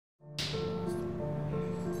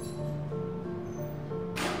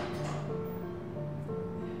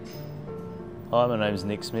Hi, my name's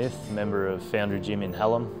Nick Smith, member of Foundry Gym in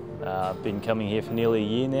Hallam. I've been coming here for nearly a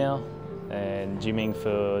year now and gymming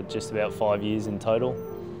for just about 5 years in total.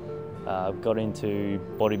 I've got into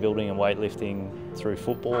bodybuilding and weightlifting through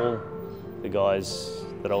football. The guys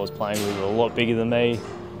that I was playing with were a lot bigger than me,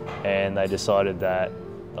 and they decided that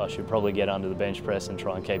I should probably get under the bench press and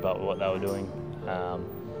try and keep up with what they were doing.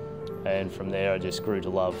 And from there I just grew to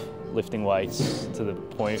love lifting weights to the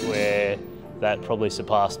point where that probably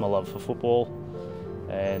surpassed my love for football.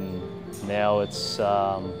 And now it's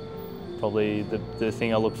probably the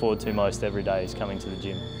thing I look forward to most every day is coming to the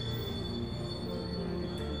gym.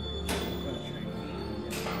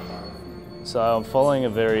 So I'm following a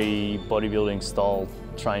very bodybuilding style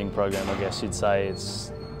training program, I guess you'd say.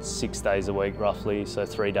 It's 6 days a week roughly, so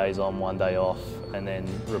 3 days on, 1 day off, and then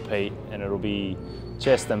repeat. And it'll be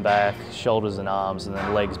chest and back, shoulders and arms, and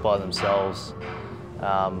then legs by themselves.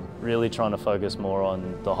 Really trying to focus more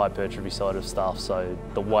on the hypertrophy side of stuff, so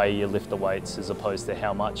the way you lift the weights as opposed to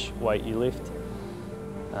how much weight you lift.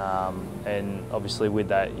 And obviously with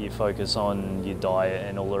that you focus on your diet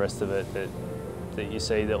and all the rest of it that you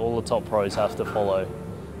see that all the top pros have to follow.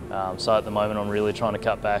 So at the moment I'm really trying to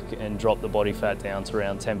cut back and drop the body fat down to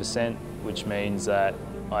around 10%, which means that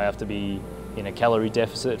I have to be in a calorie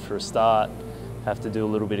deficit for a start, have to do a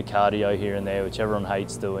little bit of cardio here and there, which everyone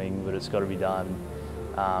hates doing, but it's got to be done.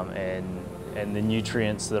 And the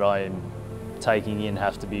nutrients that I'm taking in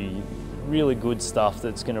have to be really good stuff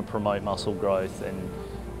that's going to promote muscle growth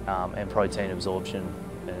and protein absorption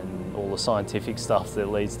and all the scientific stuff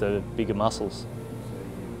that leads to bigger muscles.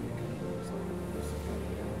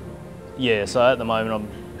 Yeah, so at the moment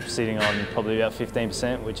I'm sitting on probably about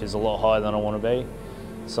 15%, which is a lot higher than I want to be.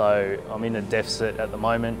 So I'm in a deficit at the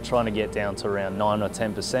moment, trying to get down to around 9 or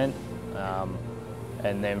 10%.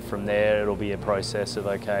 And then from there it'll be a process of,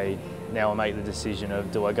 okay, now I make the decision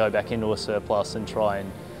of, do I go back into a surplus and try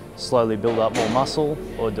and slowly build up more muscle,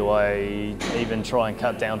 or do I even try and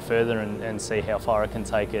cut down further and see how far I can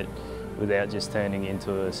take it without just turning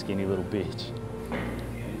into a skinny little bitch.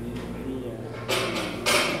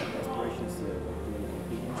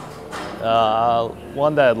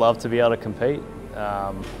 One day I'd love to be able to compete.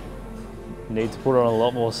 Need to put on a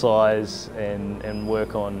lot more size and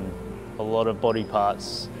work on a lot of body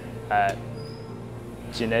parts that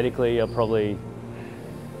genetically are probably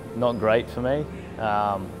not great for me,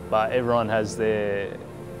 but everyone has their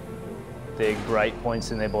great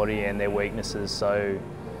points in their body and their weaknesses. So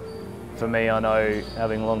for me, I know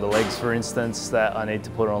having longer legs, for instance, that I need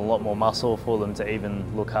to put on a lot more muscle for them to even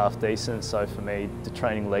look half decent. So for me, the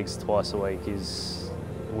training legs twice a week is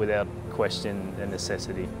without question a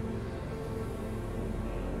necessity.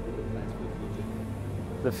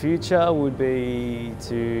 The future would be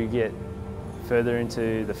to get further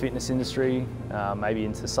into the fitness industry, maybe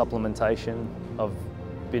into supplementation. I've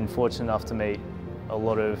been fortunate enough to meet a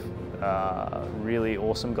lot of really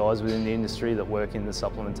awesome guys within the industry that work in the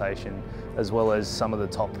supplementation, as well as some of the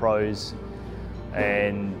top pros,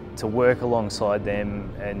 and to work alongside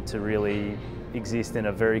them and to really exist in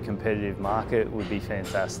a very competitive market would be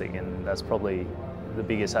fantastic, and that's probably the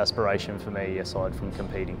biggest aspiration for me aside from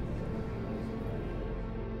competing.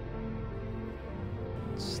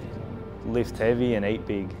 Lift heavy and eat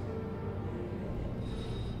big.